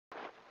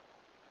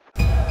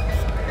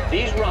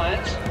These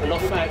riots are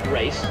not about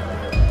race.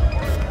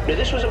 No,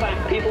 this was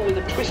about people with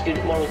a twisted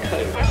moral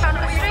code. I found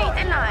it on the street,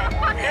 didn't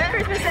I?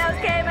 Christmas sales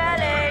came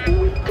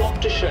early. We've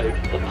got to show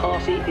the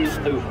party is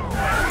over.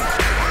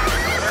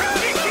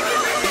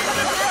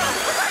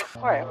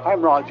 Hi,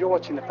 I'm Raj, you're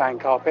watching The Fan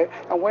Carpet,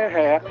 and we're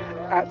here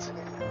at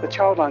the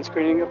Childline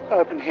screening of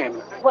Urban Hymn.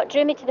 What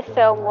drew me to the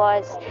film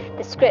was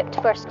the script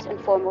first and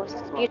foremost.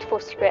 It's a beautiful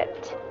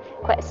script,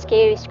 quite a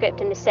scary script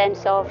in the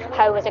sense of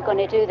how was I going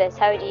to do this?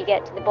 How do you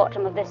get to the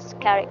bottom of this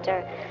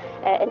character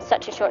in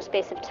such a short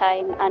space of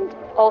time? And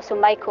also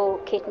Michael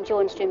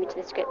Caton-Jones drew me to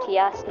the script. He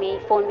asked me,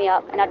 phoned me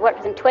up, and I'd worked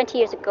with him 20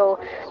 years ago.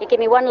 He gave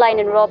me one line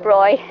in Rob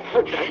Roy.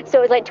 So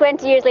it was like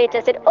 20 years later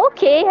I said,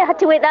 okay, I had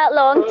to wait that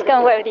long to come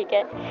and work with you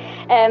again.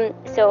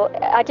 So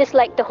I just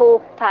liked the whole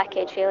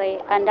package really,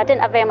 and I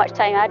didn't have very much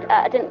time.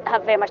 I didn't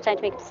have very much time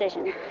to make a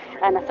decision,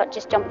 and I thought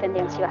just jump in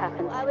there and see what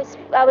happens.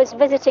 I was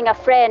visiting a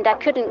friend. I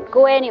couldn't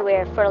go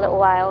anywhere for a little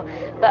while,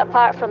 but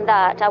apart from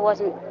that, I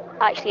wasn't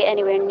actually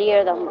anywhere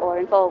near them or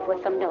involved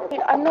with them, no.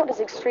 I'm not as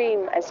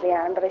extreme as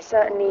Leanne, but I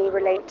certainly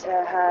relate to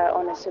her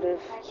on a sort of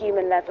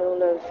human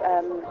level of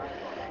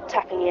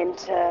tapping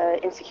into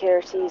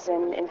insecurities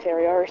and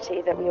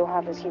inferiority that we all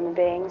have as human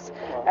beings.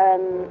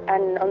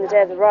 And on the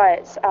day of the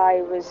riots,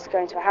 I was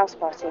going to a house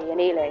party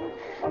in Ealing,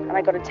 and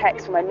I got a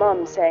text from my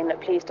mum saying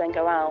that please don't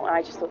go out, and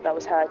I just thought that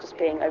was her just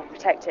being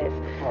overprotective.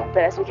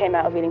 But as we came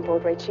out of Ealing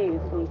Broadway Tube,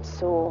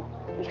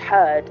 we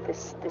heard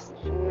this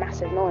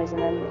massive noise,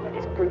 and then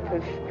this group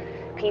of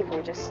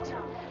people just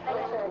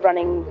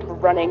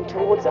running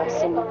towards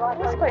us, and it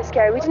was quite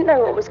scary. We didn't know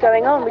what was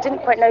going on. We didn't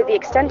quite know the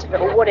extent of it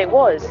or what it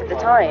was at the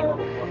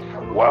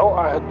time. Well,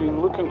 I had been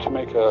looking to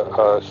make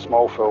a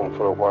small film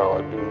for a while.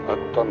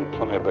 I'd done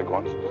plenty of big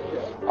ones.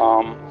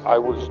 I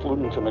was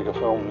looking to make a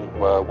film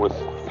with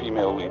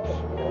female leads,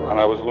 and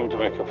I was looking to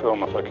make a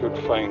film, if I could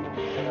find,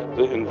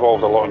 that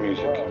involved a lot of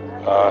music.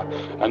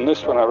 And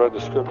this, when I read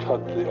the script,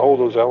 had all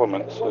those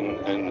elements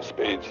in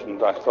spades,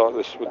 and I thought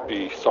this would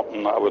be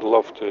something that I would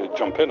love to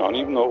jump in on,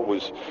 even though it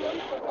was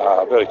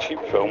a very cheap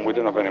film. We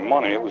didn't have any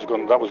money. That was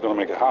going to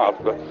make it hard,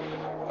 but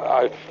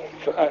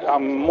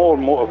I'm more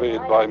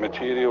motivated by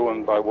material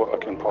and by what I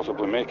can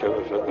possibly make out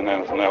of it than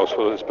anything else.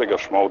 Whether it's big or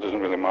small doesn't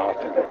really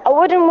matter. I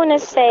wouldn't want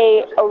to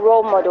say a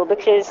role model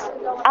because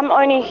I'm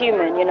only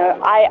human, you know.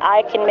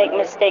 I can make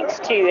mistakes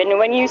too. And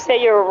when you say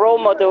you're a role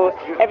model,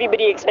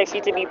 everybody expects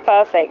you to be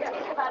perfect.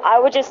 I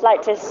would just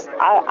like to,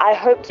 I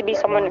hope to be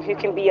someone who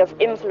can be of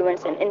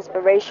influence and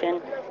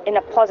inspiration in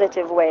a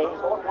positive way.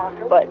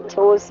 But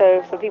to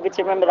also for people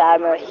to remember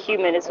that I'm a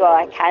human as well.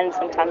 I can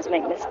sometimes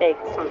make mistakes.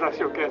 So that's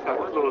your get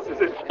out clause,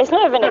 is it? It's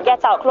not even a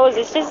get out clause,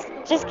 it's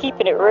just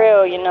keeping it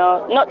real, you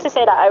know. Not to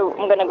say that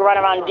I'm going to run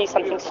around and do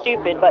something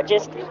stupid, but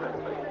just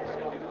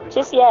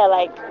yeah,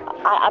 like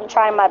I'm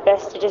trying my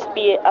best to just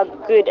be a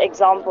good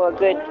example, a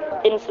good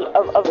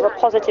of a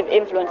positive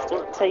influence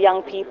to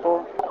young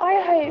people.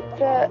 I hope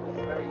that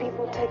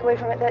people take away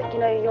from it that, you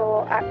know,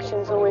 your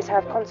actions always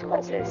have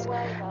consequences,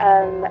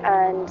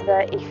 and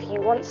that if you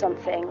want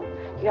something,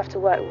 you have to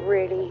work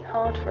really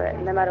hard for it,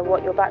 no matter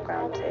what your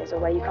background is or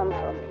where you come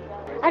from.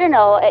 I don't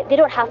know, they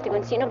don't have to go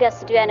and see it, nobody has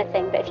to do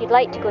anything, but if you'd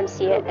like to go and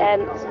see it,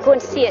 go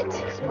and see it.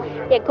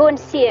 Yeah, go and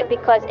see it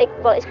because it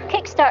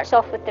kick-starts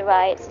off with the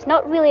riots. It's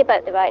not really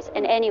about the riots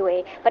in any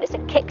way, but it's a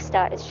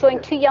kickstart. It's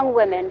showing two young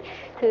women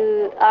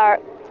who are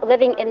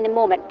living in the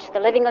moment.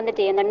 They're living on the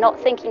day and they're not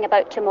thinking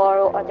about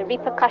tomorrow or the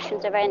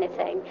repercussions of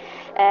anything.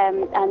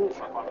 And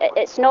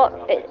it's not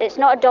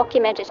a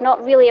documentary, it's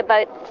not really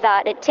about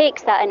that. It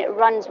takes that and it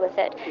runs with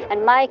it.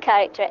 And my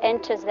character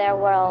enters their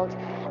world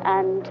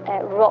and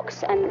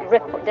rocks and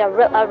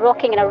a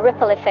rocking and a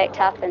ripple effect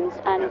happens,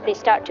 and they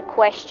start to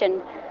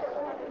question,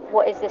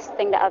 what is this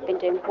thing that I've been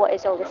doing? What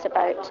is all this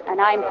about?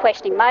 And I'm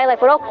questioning my life.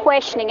 We're all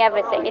questioning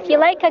everything. If you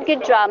like a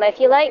good drama, if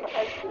you like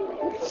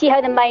see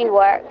how the mind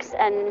works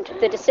and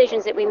the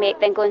decisions that we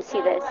make, then go and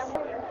see this.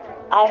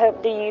 I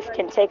hope the youth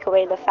can take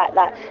away the fact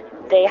that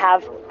they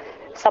have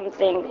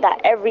something that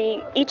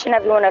each and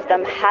every one of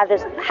them has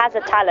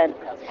a talent,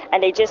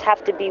 and they just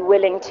have to be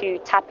willing to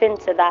tap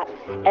into that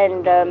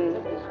and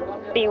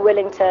be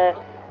willing to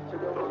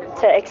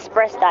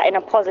express that in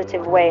a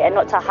positive way and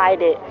not to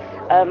hide it.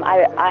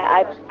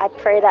 I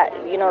pray that,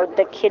 you know,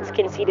 the kids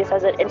can see this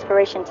as an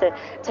inspiration to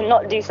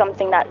not do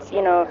something that's,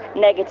 you know,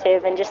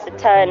 negative, and just to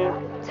turn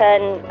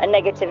a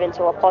negative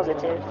into a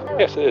positive.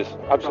 Yes, it is.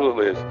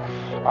 Absolutely is.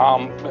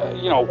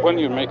 You know, when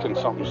you're making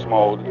something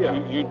small,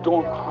 you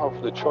don't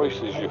have the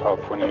choices you have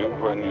when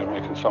you're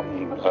making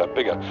something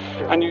bigger,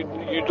 and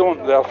you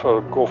don't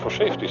therefore go for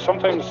safety.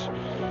 Sometimes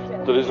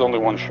there is only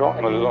one shot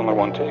and there is only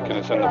one take, and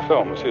it's in the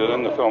film. It's either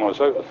in the film or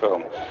it's out the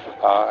film.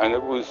 And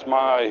it was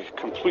my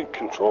complete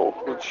control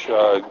which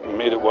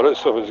made it what it is.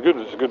 So if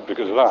it's good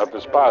because of that. If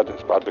it's bad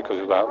because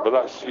of that. But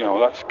that's, you know,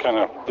 that's kind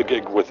of the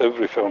gig with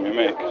every film you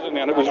make. And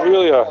it was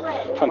really a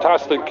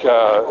fantastic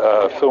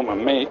film to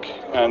make,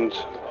 and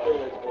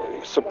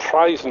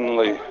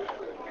surprisingly,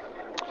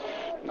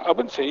 I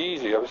wouldn't say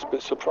easy,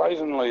 but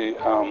surprisingly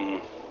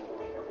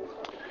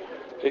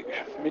it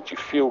made you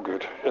feel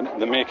good,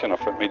 and the making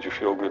of it made you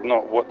feel good,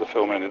 not what the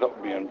film ended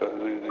up being, but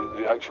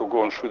the actual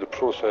going through the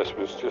process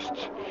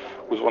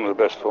was one of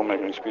the best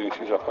filmmaking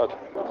experiences I've had.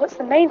 What's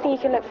the main thing you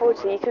can look forward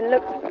to? You can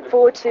look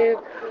forward to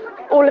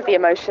all of the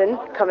emotion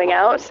coming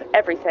out,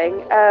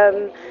 everything,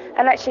 and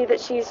actually that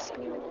she's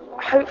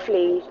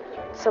hopefully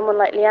someone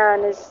like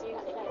Leanne is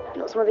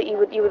not someone that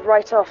you would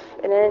write off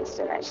in an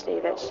instant. Actually,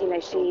 that she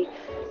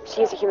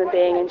is a human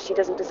being and she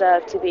doesn't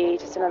deserve to be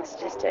just another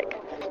statistic.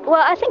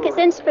 Well, I think it's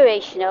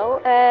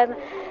inspirational.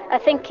 I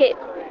think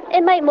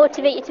it might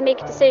motivate you to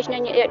make a decision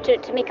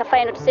to make a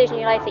final decision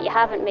in your life that you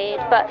haven't made,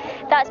 but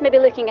that's maybe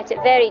looking at it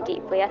very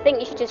deeply. I think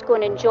you should just go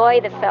and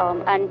enjoy the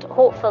film and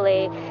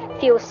hopefully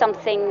feel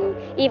something,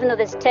 even though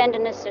there's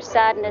tenderness, there's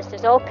sadness,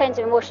 there's all kinds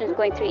of emotions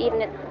going through,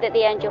 even at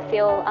the end you'll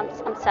feel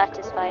I'm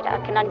satisfied. I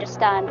can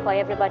understand why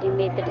everybody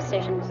made the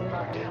decisions.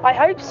 I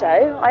hope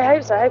so. I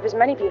hope as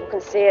many people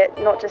can see it,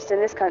 not just in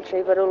this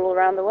country, but all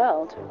around the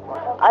world.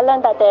 I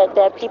learned that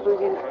there are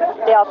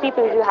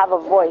people who have a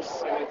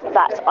voice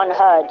that's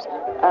unheard.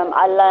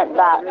 I learned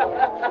that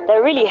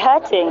they're really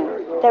hurting.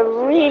 They're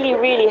really,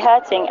 really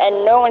hurting,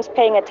 and no one's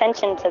paying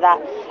attention to that.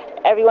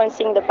 Everyone's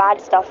seeing the bad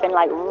stuff and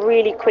like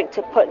really quick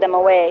to put them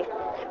away.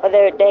 But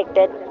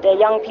they're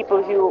young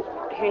people who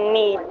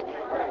need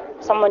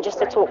someone just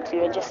to talk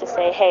to and just to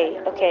say, hey,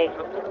 okay,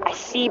 I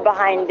see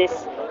behind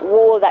this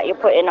wall that you're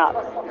putting up,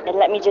 and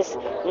let me just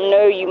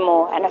know you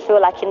more. And I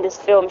feel like in this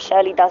film,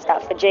 Shirley does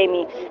that for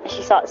Jamie, and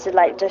she starts to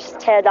like just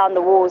tear down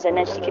the walls, and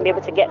then she can be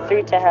able to get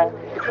through to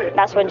her.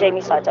 That's when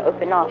Jamie started to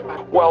open up.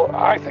 Well,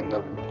 I think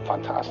they're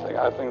fantastic.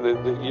 I think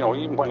that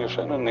even when you're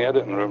sitting in the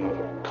editing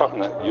room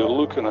cutting it, you're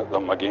looking at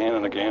them again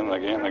and again and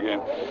again and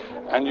again,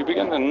 and you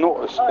begin to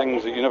notice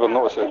things that you never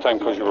noticed at the time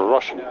because you were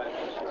rushing.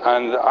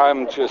 And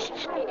I'm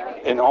just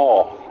in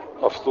awe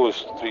of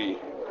those three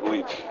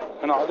leads.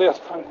 And they're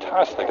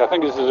fantastic. I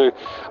think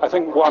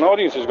what an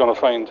audience is going to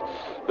find,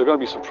 they're going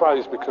to be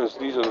surprised because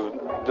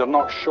they're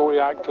not showy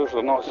actors.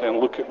 They're not saying,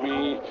 look at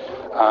me.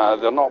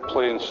 They're not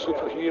playing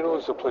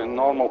superheroes. They're playing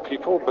normal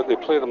people, but they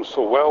play them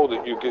so well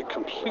that you get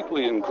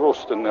completely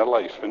engrossed in their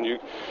life and you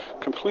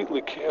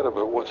completely care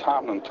about what's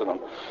happening to them.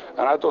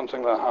 And I don't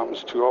think that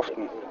happens too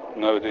often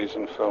nowadays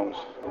in films.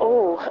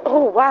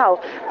 Oh, wow.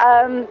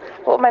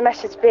 What would my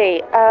message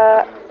be?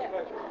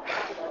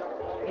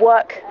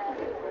 Work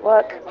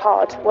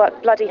hard,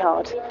 work bloody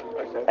hard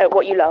at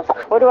what you love.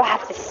 What do I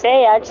have to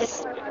say? I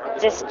just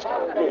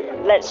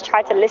let's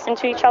try to listen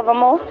to each other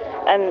more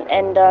and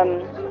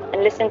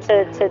listen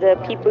to the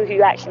people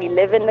who actually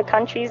live in the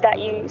countries that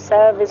you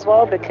serve as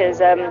well, because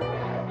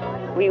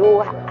we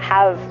all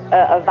have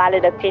a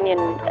valid opinion,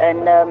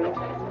 and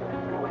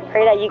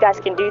pray that you guys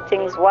can do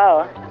things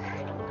well.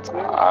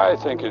 I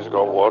think it's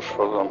got worse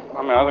for them.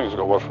 I mean, I think it's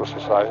got worse for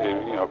society,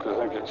 because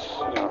I think it's,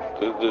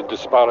 the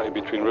disparity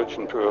between rich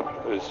and poor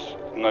is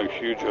now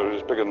huger,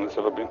 is bigger than it's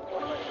ever been.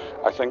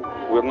 I think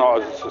we're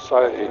not, as a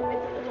society,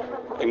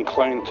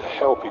 inclined to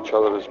help each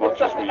other as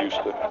much as we used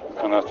to,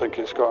 and I think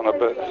it's gotten a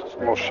bit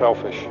more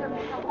selfish.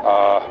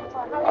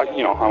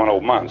 I'm an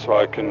old man, so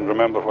I can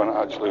remember when it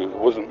actually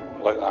wasn't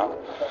like that.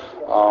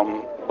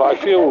 But I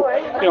feel,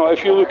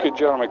 if you look at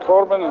Jeremy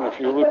Corbyn and if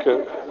you look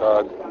at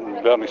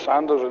Bernie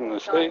Sanders in the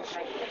States,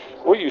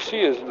 what you see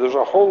is there's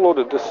a whole load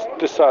of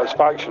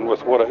dissatisfaction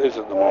with what it is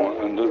at the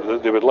moment,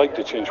 and they would like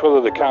to change.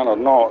 Whether they can or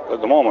not at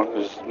the moment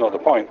is not the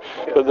point,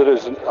 but there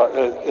is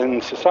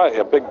in society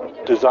a big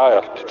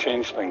desire to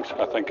change things,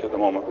 I think, at the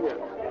moment.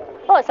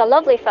 Oh, it's a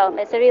lovely film.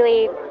 It's a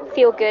really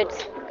feel-good,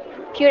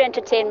 pure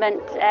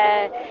entertainment,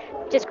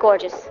 just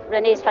gorgeous.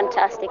 Renee's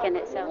fantastic in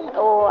it.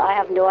 So, I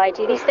have no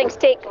idea. These things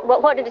take,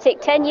 what did it take,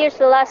 10 years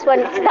for the last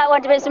one? That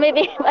one to be, so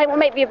maybe I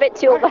might be a bit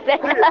too old by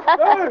then.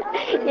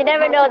 You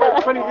never know though.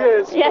 20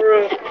 years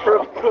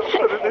for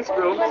this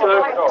film,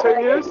 so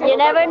 10 years? You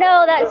never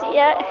know,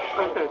 yeah.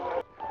 Okay.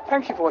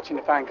 Thank you for watching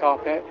The Fan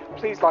Carpet.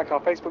 Please like our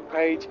Facebook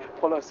page,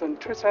 follow us on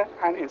Twitter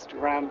and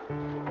Instagram.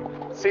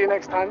 See you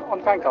next time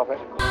on Fan Carpet.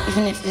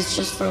 Even if it's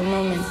just for a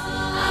moment.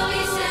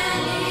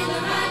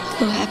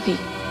 So happy.